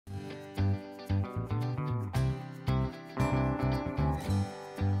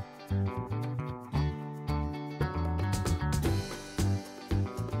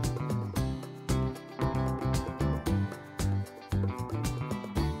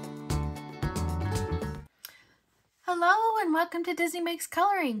Hello and welcome to Disney Makes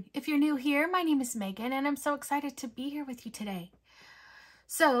Coloring. If you're new here, my name is Megan and I'm so excited to be here with you today.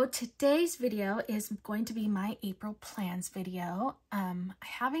 So today's video is going to be my April plans video.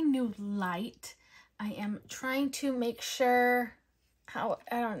 Having new light, I am trying to make sure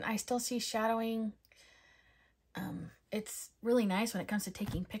I still see shadowing. It's really nice when it comes to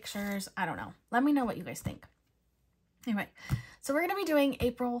taking pictures. I don't know. Let me know what you guys think. Anyway, so we're going to be doing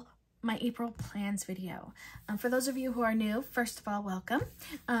my April plans video. For those of you who are new, first of all, welcome.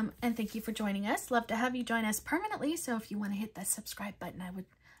 And thank you for joining us. Love to have you join us permanently. So if you want to hit the subscribe button, I would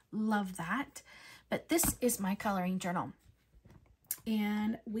love that. But this is my coloring journal.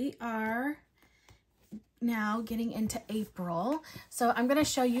 And we are now getting into April. So I'm going to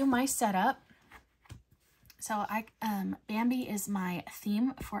show you my setup. So Bambi is my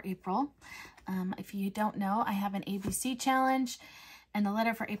theme for April. If you don't know, I have an ABC challenge. And the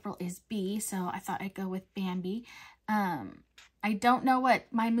letter for April is B, so I thought I'd go with Bambi. I don't know what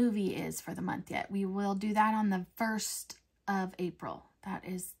my movie is for the month yet. We will do that on the 1st of April. That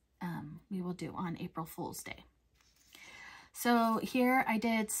is, we will do on April Fool's Day. So here I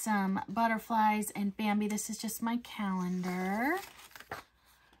did some butterflies and Bambi. This is just my calendar.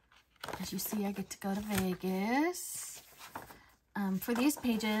 As you see, I get to go to Vegas. For these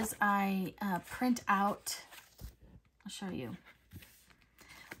pages, I print out, I'll show you.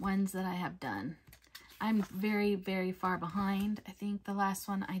 Ones that I have done. I'm very, very far behind. I think the last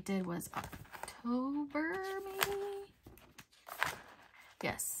one I did was October, maybe?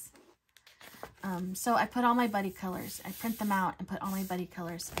 Yes. So I put all my buddy colors. I print them out and put all my buddy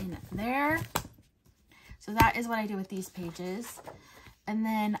colors in there. So that is what I do with these pages. And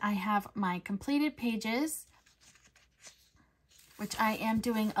then I have my completed pages, which I am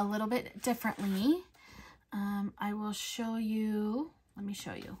doing a little bit differently. I will show you. Let me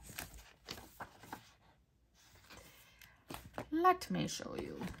show you. Let me show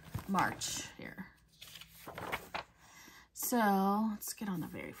you. March here. So let's get on the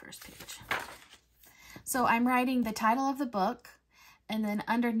very first page. So I'm writing the title of the book, and then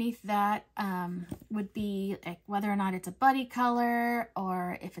underneath that would be like whether or not it's a buddy color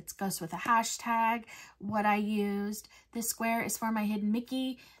or if it goes with a hashtag, what I used. This square is for my hidden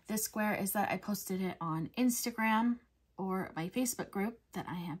Mickey. This square is that I posted it on Instagram or my Facebook group that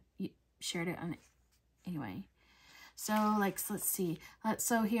I have shared it on anyway. So let's see.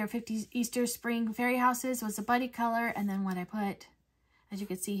 So here, 50 Easter Spring Fairy Houses was a buddy color. And then what I put, as you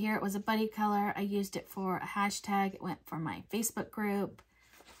can see here, it was a buddy color. I used it for a hashtag. It went for my Facebook group.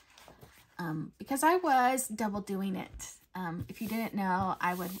 Because I was double doing it. If you didn't know,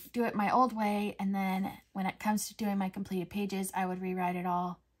 I would do it my old way. And then when it comes to doing my completed pages, I would rewrite it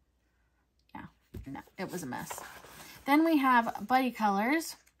all. Yeah, no, it was a mess. Then we have buddy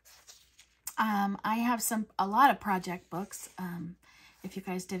colors. I have a lot of project books, if you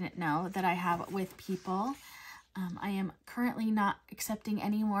guys didn't know, that I have with people. I am currently not accepting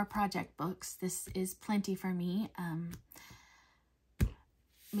any more project books. This is plenty for me.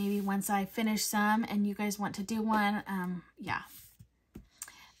 Maybe once I finish some and you guys want to do one, yeah.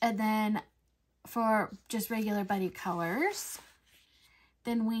 And then for just regular buddy colors,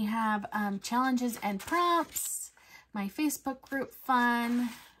 then we have challenges and prompts. My Facebook group fun,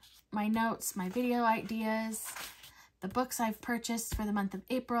 my notes, my video ideas, the books I've purchased for the month of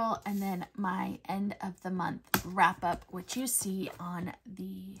April, and then my end of the month wrap up, which you see on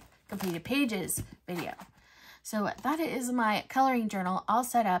the completed pages video. So that is my coloring journal all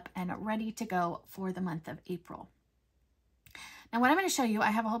set up and ready to go for the month of April. Now what I'm going to show you,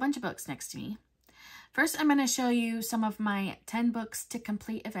 I have a whole bunch of books next to me. First, I'm going to show you some of my 10 books to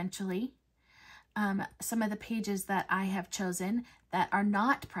complete eventually. Some of the pages that I have chosen that are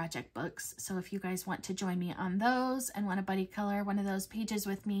not project books. So if you guys want to join me on those and want to buddy color one of those pages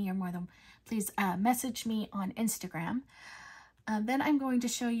with me, you're more than please message me on Instagram. Then I'm going to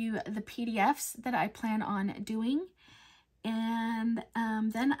show you the PDFs that I plan on doing. And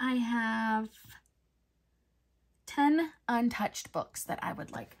then I have 10 untouched books that I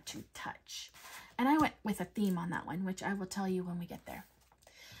would like to touch. And I went with a theme on that one, which I will tell you when we get there.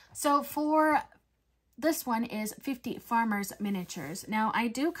 So for this one is 50 Farmers Miniatures. Now, I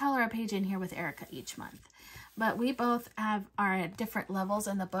do color a page in here with Erica each month, but we both are at different levels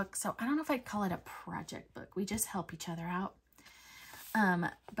in the book, so I don't know if I'd call it a project book. We just help each other out.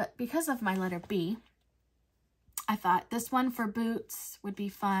 But because of my letter B, I thought this one for boots would be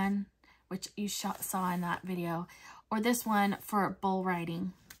fun, which you saw in that video, or this one for bull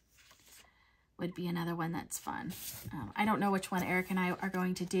riding would be another one that's fun. I don't know which one Eric and I are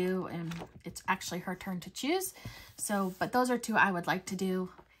going to do, and it's actually her turn to choose. So, but those are two I would like to do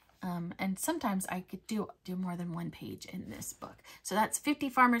And sometimes I could do more than one page in this book. So that's 50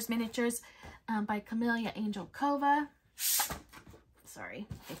 Farmers Miniatures by Camellia Angel Kova. Sorry,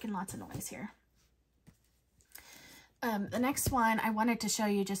 making lots of noise here. The next one I wanted to show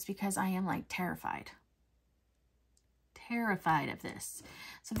you just because I am like terrified of this.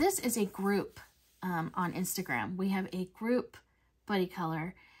 So this is a group on Instagram. We have a group buddy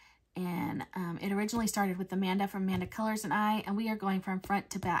color, and it originally started with Amanda from Amanda Colors and I, and we are going from front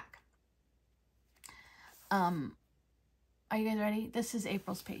to back. Are you guys ready? This is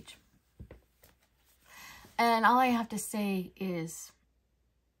April's page. And all I have to say is,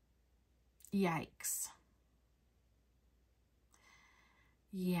 yikes.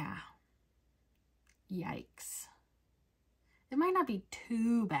 Yeah. Yikes. It might not be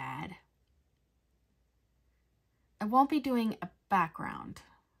too bad. I won't be doing a background.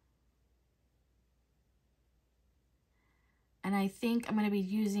 And I think I'm going to be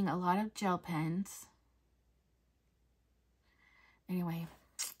using a lot of gel pens. Anyway,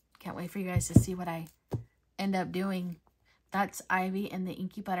 can't wait for you guys to see what I end up doing. That's Ivy and the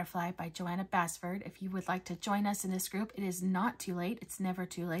Inky Butterfly by Joanna Basford. If you would like to join us in this group, it is not too late. It's never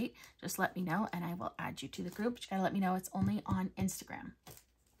too late. Just let me know and I will add you to the group. But you gotta let me know it's only on Instagram.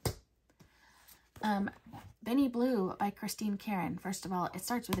 Benny Blue by Christine Karen. First of all, it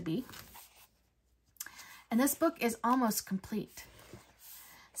starts with a B. And this book is almost complete.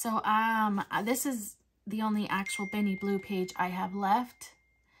 So this is the only actual Benny Blue page I have left.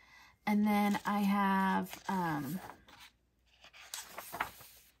 And then I have, I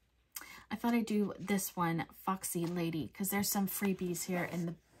thought I'd do this one, Foxy Lady, because there's some freebies here in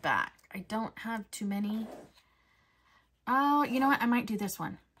the back. I don't have too many. Oh, you know what? I might do this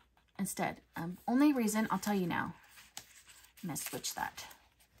one instead. Only reason, I'll tell you now. I'm going to switch that.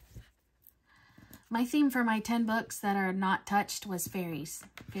 My theme for my 10 books that are not touched was fairies.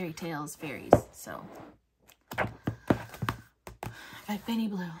 Fairy tales, fairies. So, by Benny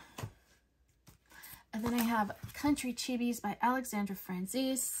Blue. And then I have Country Chibis by Alexandra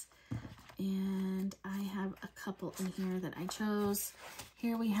Franzese. And I have a couple in here that I chose.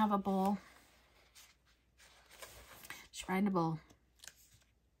 Here we have a bowl. She's riding a bull.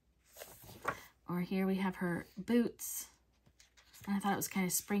 Or here we have her boots. And I thought it was kind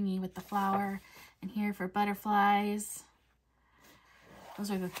of springy with the flower. And here for butterflies. Those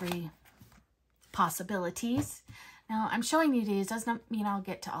are the three possibilities. Now, I'm showing you these. Does not mean I'll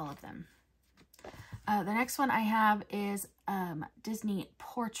get to all of them. The next one I have is Disney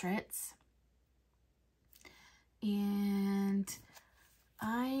Portraits. And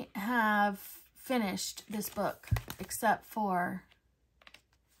I have finished this book except for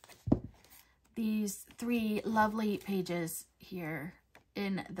these 3 lovely pages here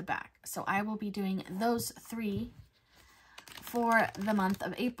in the back. So I will be doing those 3 for the month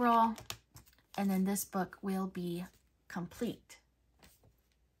of April, and then this book will be complete.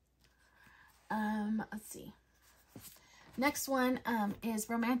 Let's see. Next one is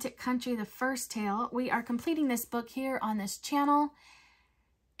Romantic Country, the First Tale. We are completing this book here on this channel,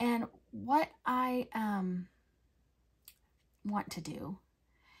 and what I want to do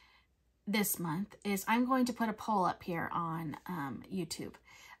this month is I'm going to put a poll up here on YouTube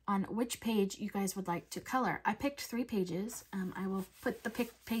on which page you guys would like to color. I picked 3 pages. I will put the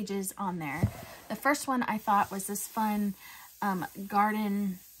picked pages on there. The first one I thought was this fun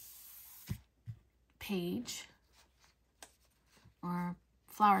garden page or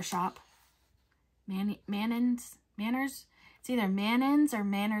flower shop. Manners. It's either Manners or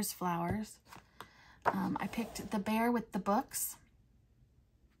Manners Flowers. I picked the bear with the books.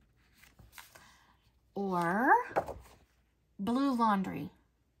 Or Blue Laundry.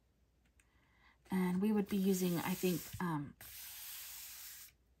 And we would be using, I think,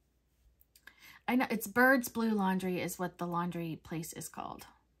 I know it's Birds Blue Laundry is what the laundry place is called.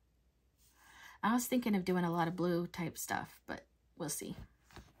 I was thinking of doing a lot of blue type stuff, but we'll see.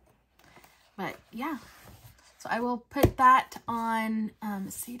 But yeah, so I will put that on.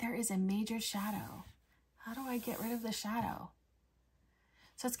 See, there is a major shadow. How do I get rid of the shadow?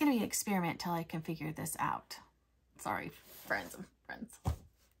 So it's going to be an experiment till I can figure this out. Sorry, friends.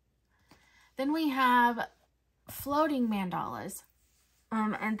 Then we have Floating Mandalas.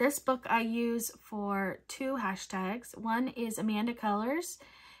 And this book I use for 2 hashtags. One is Amanda Colors.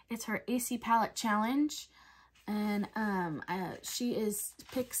 It's her AC Palette Challenge. And she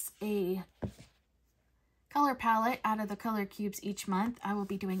picks a color palette out of the color cubes each month. I will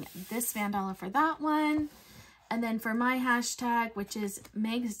be doing this mandala for that one. And then for my hashtag, which is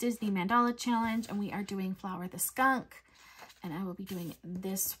Megs Disney Mandala Challenge, and we are doing Flower the Skunk. And I will be doing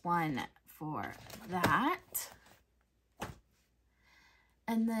this one for that.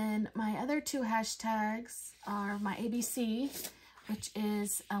 And then my other two hashtags are my ABC, which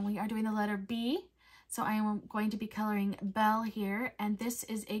is, we are doing the letter B. So I am going to be coloring Belle here. And this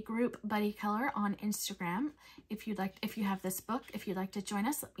is a group buddy color on Instagram. If you have this book, if you'd like to join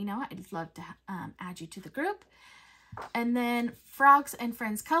us, let me know. I'd love to add you to the group. And then Frogs and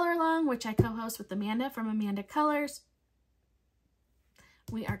Friends Color Along, which I co-host with Amanda from Amanda Colors.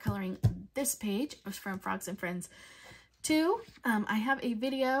 We are coloring this page from Frogs and Friends 2. I have a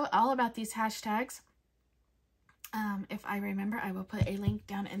video all about these hashtags. If I remember, I will put a link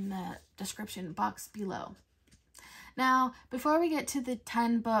down in the description box below. Now, before we get to the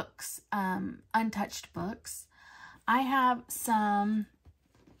 10 books, untouched books, I have some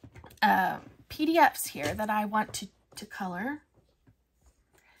PDFs here that I want to color.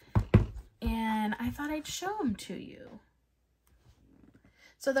 And I thought I'd show them to you.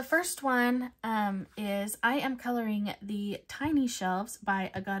 So the first one is I am coloring the Tiny Shelves by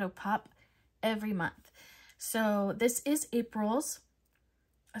Agato Pop every month. So this is April's.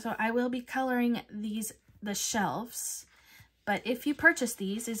 So I will be coloring the shelves. But if you purchase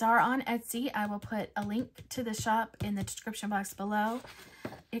these are on Etsy. I will put a link to the shop in the description box below.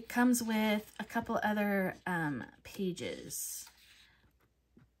 It comes with a couple other pages.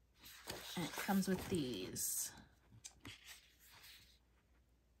 And it comes with these.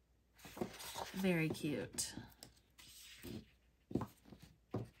 Very cute.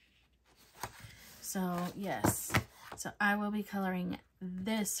 So yes, so I will be coloring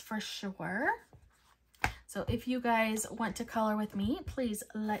this for sure. So if you guys want to color with me, please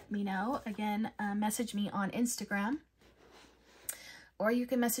let me know. Again, message me on Instagram, or you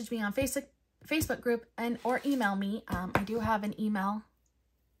can message me on Facebook group or email me. I do have an email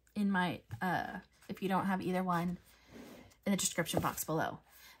in my, if you don't have either one, in the description box below.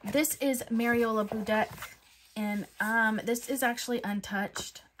 This is Mariola Budek, and this is actually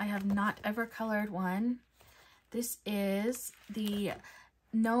untouched. I have not ever colored one. This is the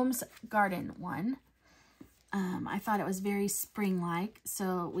Gnome's Garden one. I thought it was very spring-like.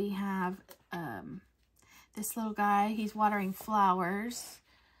 So we have this little guy. He's watering flowers.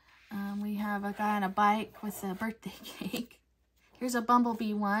 We have a guy on a bike with a birthday cake. Here's a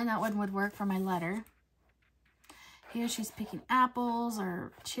bumblebee one. That one would work for my letter. Here she's picking apples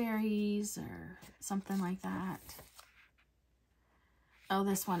or cherries or something like that. Oh,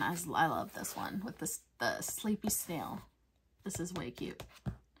 this one, I love this one with the sleepy snail. This is way cute.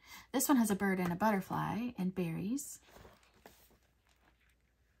 This one has a bird and a butterfly and berries.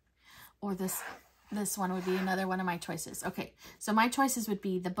 Or this one would be another one of my choices. Okay, so my choices would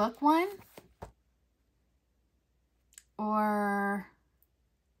be the book one or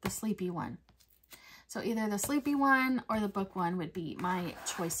the sleepy one. So either the sleepy one or the book one would be my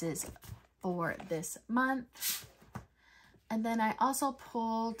choices for this month. And then I also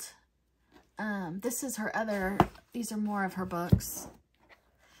pulled, this is her other, these are more of her books.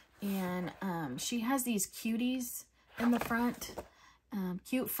 And she has these cuties in the front,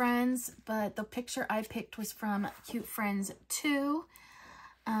 Cute Friends, but the picture I picked was from Cute Friends 2.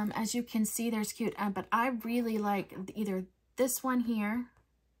 As you can see, there's cute, but I really like either this one here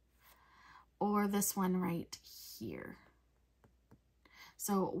or this one right here.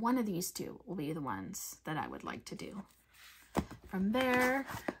 So one of these two will be the ones that I would like to do. From there,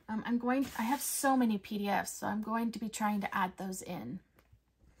 I have so many PDFs, so I'm going to be trying to add those in.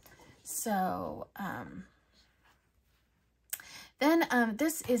 So, then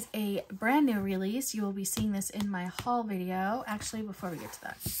this is a brand new release. You will be seeing this in my haul video. Actually, before we get to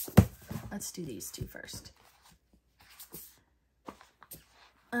that, let's do these two first.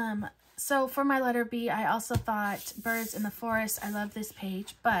 So for my letter B, I also thought Birds in the Forest. I love this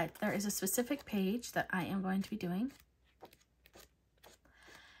page, but there is a specific page that I am going to be doing.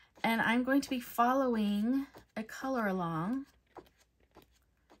 And I'm going to be following a color along.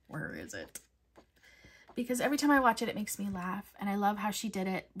 Where is it? Because every time I watch it, it makes me laugh. And I love how she did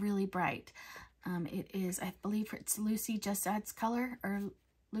it really bright. It is, I believe it's Lucy Just Adds Color, or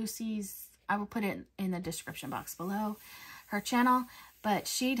Lucy's, I will put it in the description box below, her channel. But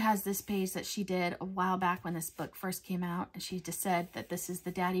she has this page that she did a while back when this book first came out. And she just said that this is the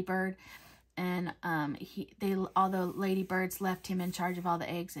daddy bird. And all the ladybirds left him in charge of all the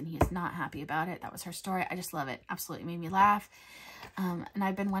eggs, and he is not happy about it. That was her story. I just love it. Absolutely made me laugh. And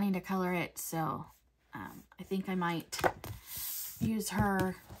I've been wanting to color it, so I think I might use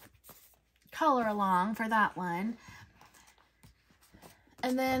her color along for that one.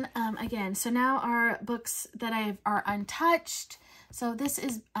 And then again, so now our books that are untouched. So this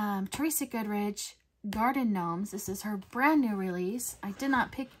is Teresa Goodridge, Garden Gnomes. This is her brand new release. I did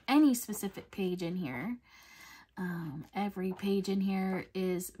not pick any specific page in here. Every page in here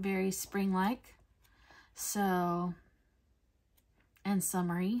is very spring-like. So, and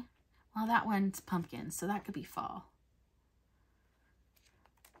summery. Well, that one's pumpkin, so that could be fall.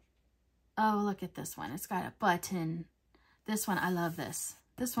 Oh, look at this one. It's got a button. This one, I love this.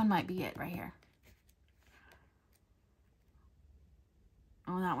 This one might be it right here.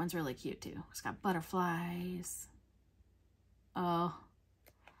 Oh, that one's really cute too. It's got butterflies. Oh,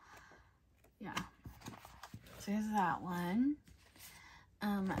 yeah. So here's that one.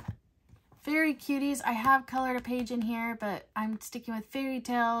 Fairy Cuties. I have colored a page in here, but I'm sticking with fairy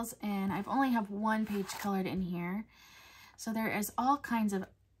tales, and I've only have one page colored in here. So there is all kinds of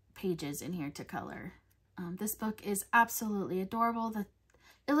pages in here to color. This book is absolutely adorable. The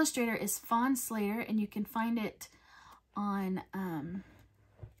illustrator is Fawn Slater, and you can find it on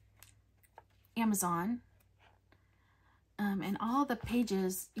Amazon. And all the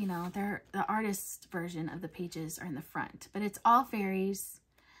pages, you know, they're the artist's version of the pages are in the front, but it's all fairies.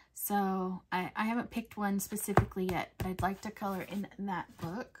 So I haven't picked one specifically yet, but I'd like to color in that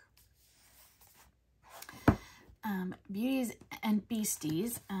book. Beauties and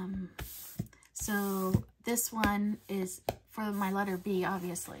Beasties. So this one is for my letter B,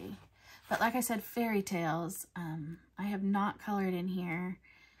 obviously. But like I said, fairy tales. I have not colored in here.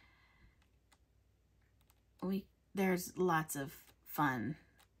 There's lots of fun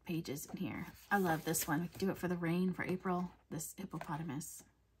pages in here. I love this one. We could do it for the rain for April. This hippopotamus.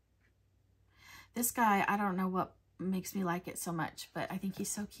 This guy, I don't know what makes me like it so much, but I think he's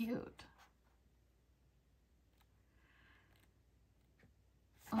so cute.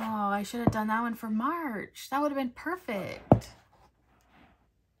 Oh, I should have done that one for March. That would have been perfect.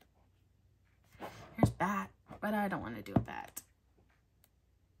 Here's Bat, but I don't want to do a bat.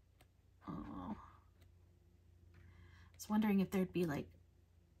 Oh. I was wondering if there'd be like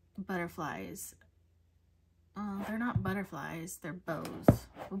butterflies. Oh, they're not butterflies. They're bows.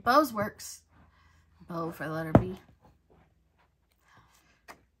 Well, bows works. Bow for the letter B.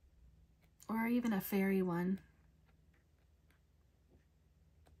 Or even a fairy one.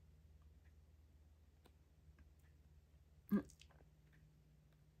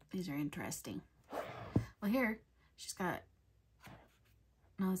 These are interesting. Well, here, she's got...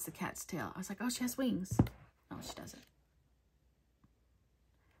 No, it's the cat's tail. I was like, oh, she has wings. No, she doesn't.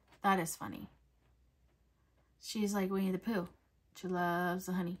 That is funny. She's like Winnie the Pooh. She loves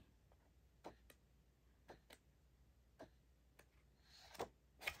the honey.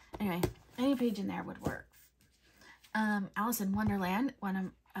 Anyway, any page in there would work. Alice in Wonderland,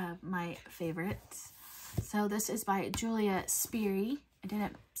 one of my favorites. So this is by Julia Speary. I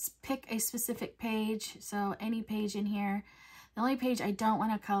didn't pick a specific page, so any page in here. The only page I don't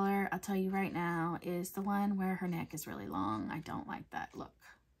want to color, I'll tell you right now, is the one where her neck is really long. I don't like that look.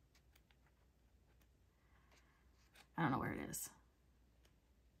 I don't know where it is.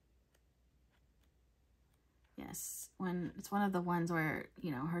 Yes, when it's one of the ones where,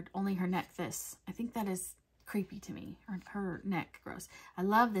 you know, only her neck this. I think that is creepy to me. Her neck, gross. I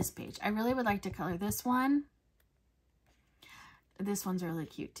love this page. I really would like to color this one. This one's really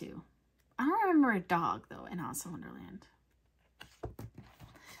cute too. I don't remember a dog though in Alice in Wonderland.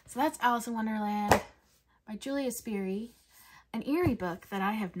 So that's Alice in Wonderland by Julia Speary. An Eerie book that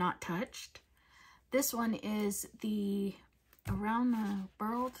I have not touched. This one is the Around the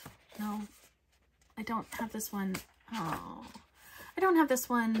World. No, I don't have this one. Oh, I don't have this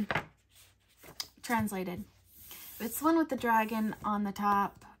one translated. It's the one with the dragon on the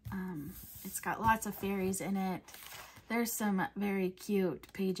top. It's got lots of fairies in it. There's some very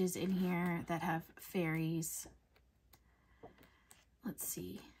cute pages in here that have fairies. Let's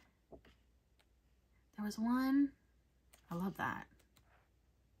see. There was one. I love that.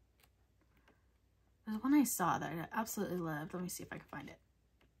 There's one I saw that I absolutely loved. Let me see if I can find it.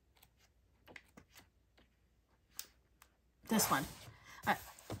 This one.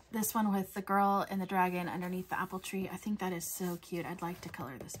 This one with the girl and the dragon underneath the apple tree. I think that is so cute. I'd like to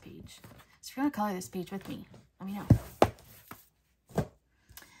color this page. So if you're going to color this page with me, let me know.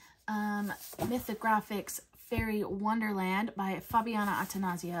 Mythographics Fairy Wonderland by Fabiana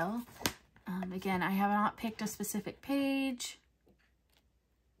Attanasio. Again, I have not picked a specific page.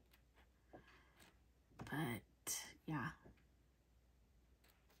 But, yeah.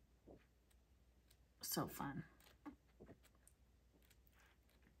 So fun.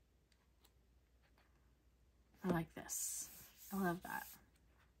 I like this. I love that.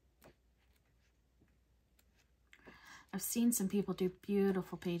 I've seen some people do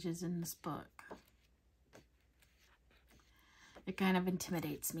beautiful pages in this book. It kind of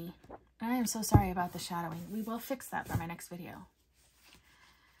intimidates me. And I am so sorry about the shadowing. We will fix that for my next video.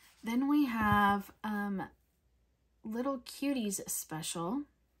 Then we have Little Cuties special.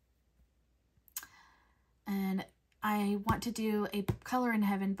 And I want to do a Color in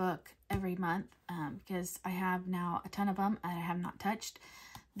Heaven book every month because I have now a ton of them I have not touched.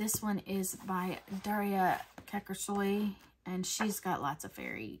 This one is by Daria Kekersoy, and she's got lots of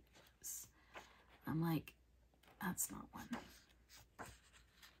fairies. I'm like, that's not one.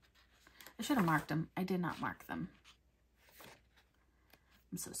 I should have marked them. I did not mark them.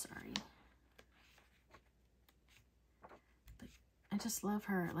 I'm so sorry. But I just love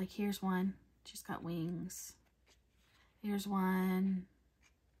her. Like, here's one. She's got wings. Here's one.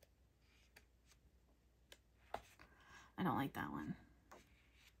 I don't like that one.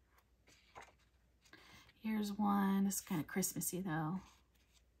 Here's one. It's kind of Christmassy though.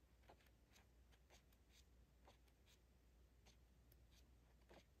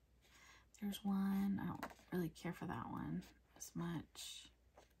 There's one. I don't really care for that one as much.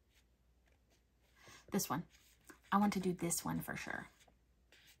 This one. I want to do this one for sure.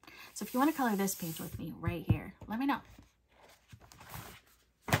 So if you want to color this page with me right here, let me know.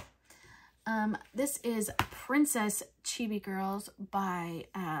 This is Princess Chibi Girls by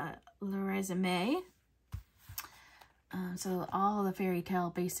Louisa May. So all the fairy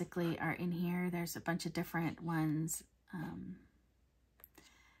tale basically are in here. There's a bunch of different ones.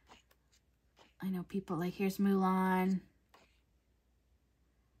 I know people like, here's Mulan.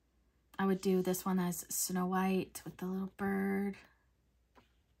 I would do this one as Snow White with the little bird.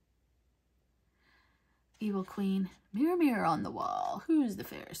 Evil Queen. Mirror, mirror on the wall, who's the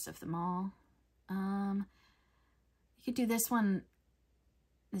fairest of them all? You could do this one.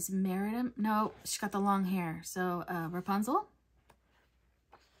 Is Merida? No, she's got the long hair. So Rapunzel.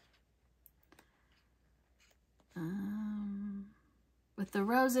 With the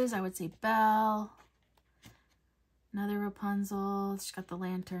roses, I would say Belle. Another Rapunzel. She's got the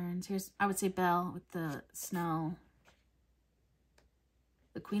lanterns. Here's, I would say Belle with the snow.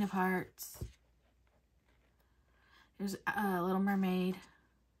 The Queen of Hearts. Here's Little Mermaid.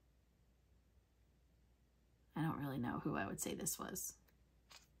 I don't really know who I would say this was.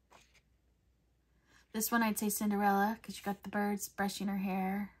 This one I'd say Cinderella, because you got the birds brushing her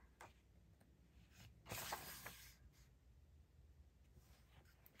hair.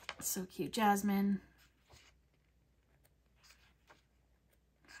 So cute. Jasmine.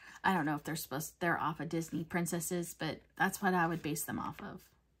 I don't know if they're off of Disney princesses, but that's what I would base them off of.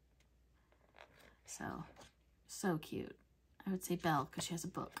 So cute. I would say Belle, because she has a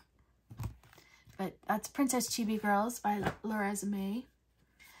book. But that's Princess Chibi Girls by Louisa May.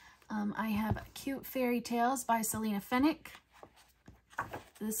 I have Cute Fairy Tales by Selena Fennick.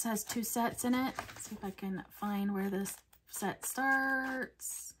 This has 2 sets in it. Let's see if I can find where this set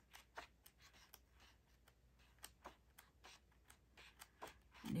starts.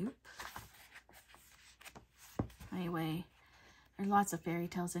 Nope. Anyway, there's lots of fairy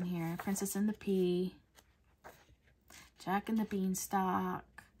tales in here. Princess and the Pea, Jack and the Beanstalk,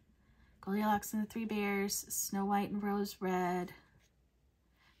 Goldilocks and the 3 Bears, Snow White and Rose Red,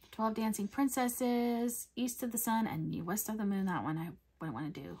 12 Dancing Princesses, East of the Sun, and West of the Moon. That one I wouldn't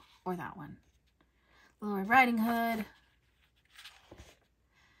want to do. Or that one. Little Red Riding Hood,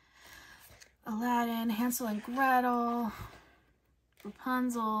 Aladdin, Hansel and Gretel,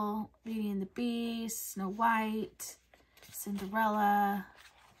 Rapunzel, Beauty and the Beast, Snow White, Cinderella.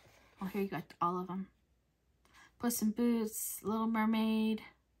 Oh, here you got all of them. Puss in Boots, Little Mermaid.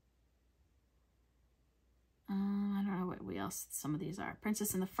 I don't know what else some of these are.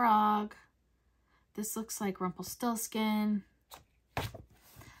 Princess and the Frog. This looks like Rumpelstiltskin.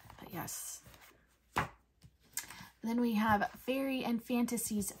 But yes. Then we have Fairy and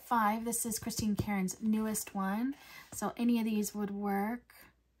Fantasies 5. This is Christine Karen's newest one. So any of these would work.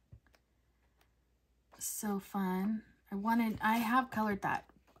 So fun. I have colored that.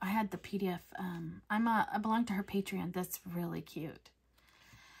 I had the PDF. I belong to her Patreon. That's really cute.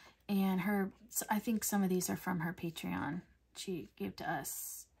 And I think some of these are from her Patreon. She gave to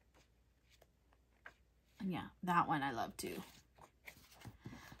us. And yeah, that one I love too.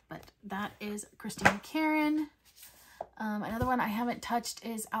 But that is Christine Karen. Another one I haven't touched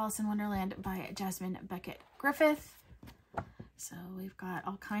is Alice in Wonderland by Jasmine Beckett Griffith. So we've got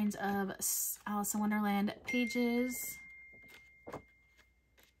all kinds of Alice in Wonderland pages.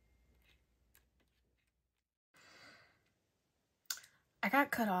 I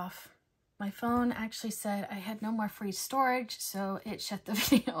got cut off. My phone actually said I had no more free storage, so it shut the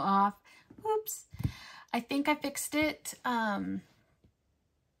video off. Oops. I think I fixed it.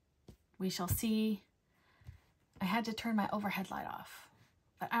 We shall see. I had to turn my overhead light off,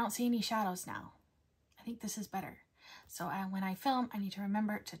 but I don't see any shadows now. I think this is better. So when I film, I need to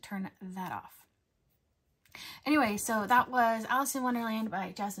remember to turn that off. Anyway, so that was Alice in Wonderland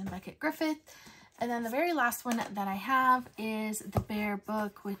by Jasmine Beckett Griffith. And then the very last one that I have is the Bear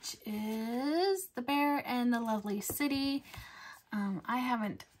book, which is The Bear and the Lovely City. I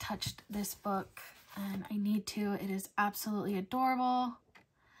haven't touched this book, and I need to. It is absolutely adorable.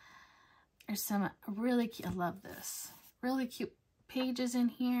 There's some really cute, I love this, really cute pages in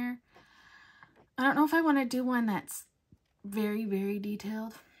here. I don't know if I want to do one that's very, very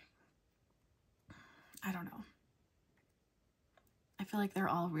detailed. I don't know. I feel like they're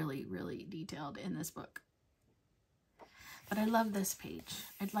all really, really detailed in this book. But I love this page.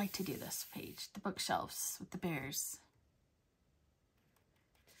 I'd like to do this page. The bookshelves with the bears.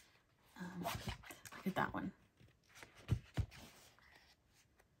 Look at that one.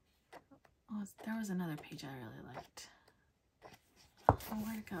 Oh, there was another page I really liked. Oh,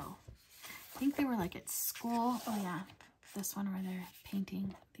 where'd it go? I think they were like at school. Oh yeah, this one where they're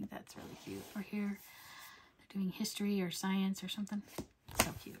painting. I think that's really cute. Or here, they're doing history or science or something.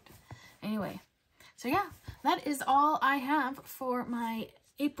 So cute. Anyway, so yeah, that is all I have for my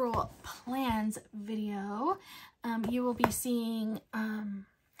April plans video. You will be seeing,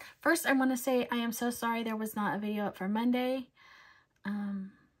 first I want to say I am so sorry there was not a video up for Monday.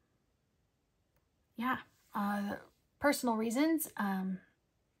 Yeah, personal reasons,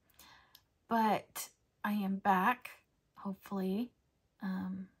 but I am back, hopefully.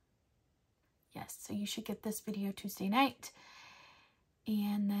 Yes, so you should get this video Tuesday night,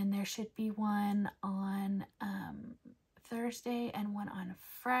 and then there should be one on Thursday and one on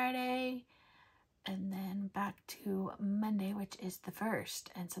Friday, and then back to Monday, which is the 1st,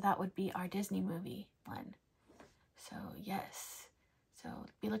 and so that would be our Disney movie one. So yes, so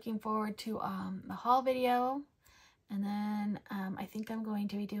be looking forward to the haul video, and then I think I'm going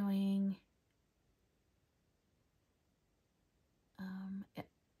to be doing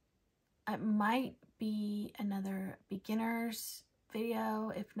it might be another beginners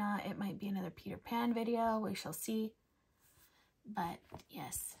video. If not, it might be another Peter Pan video. We shall see. But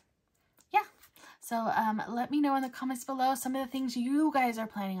yes, yeah. So let me know in the comments below some of the things you guys are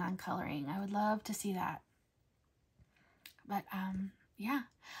planning on coloring. I would love to see that. But yeah,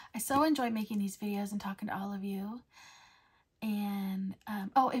 I so enjoy making these videos and talking to all of you. And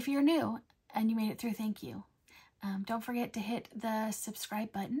oh, if you're new and you made it through, thank you. Don't forget to hit the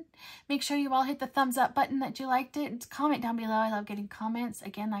subscribe button. Make sure you all hit the thumbs up button that you liked it. And comment down below. I love getting comments.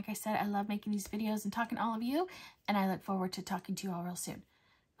 Again, like I said, I love making these videos and talking to all of you. And I look forward to talking to you all real soon.